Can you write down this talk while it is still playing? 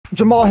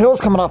Jamahal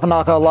coming off a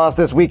knockout loss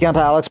this weekend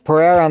to Alex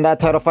Pereira in that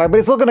title fight, but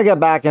he's looking to get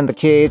back in the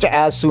cage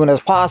as soon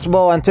as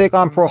possible and take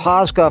on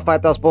Prochazka, a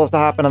fight that was supposed to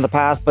happen in the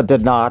past but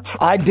did not.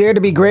 I dared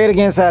to be great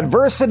against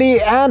adversity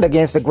and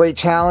against a great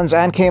challenge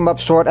and came up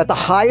short at the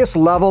highest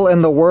level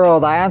in the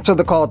world. I answered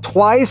the call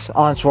twice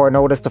on short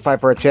notice to fight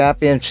for a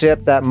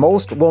championship that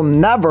most will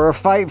never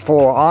fight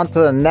for. On to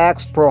the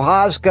next.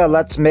 Prochazka,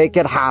 let's make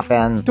it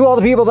happen. To all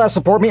the people that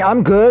support me,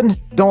 I'm good.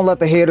 Don't let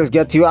the haters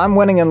get to you. I'm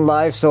winning in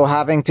life, so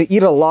having to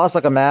eat a loss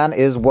like a man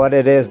is what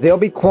it is. They'll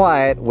be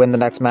quiet when the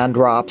next man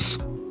drops.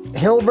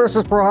 Hill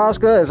versus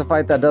Prochazka is a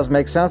fight that does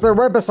make sense. They're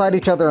right beside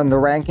each other in the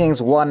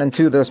rankings. 1 and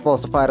 2 they're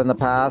supposed to fight in the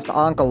past.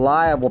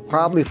 Ankalaev will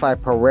probably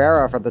fight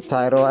Pereira for the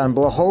title, and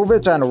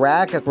Blachowicz and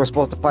Rakic were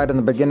supposed to fight in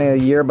the beginning of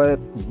the year, but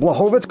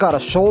Blachowicz got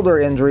a shoulder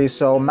injury,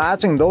 so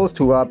matching those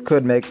two up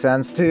could make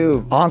sense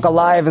too.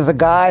 Ankalaev is a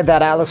guy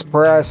that Alex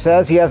Pereira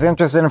says he has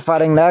interest in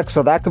fighting next,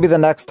 so that could be the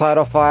next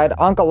title fight.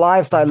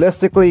 Ankalaev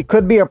stylistically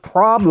could be a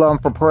problem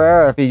for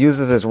Pereira if he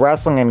uses his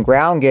wrestling and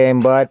ground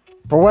game, but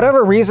for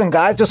whatever reason,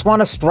 guys just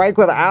want to strike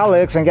with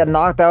Alex and get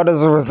knocked out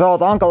as a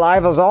result.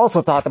 Ankalaev has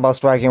also talked about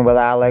striking with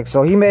Alex,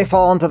 so he may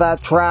fall into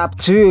that trap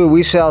too.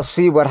 We shall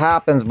see what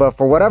happens, but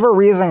for whatever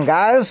reason,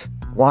 guys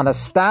want to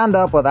stand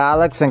up with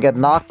Alex and get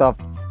knocked the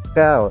f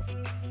out.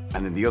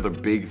 And then the other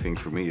big thing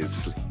for me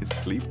is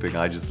sleeping.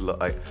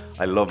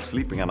 I love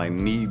sleeping and I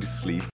need sleep.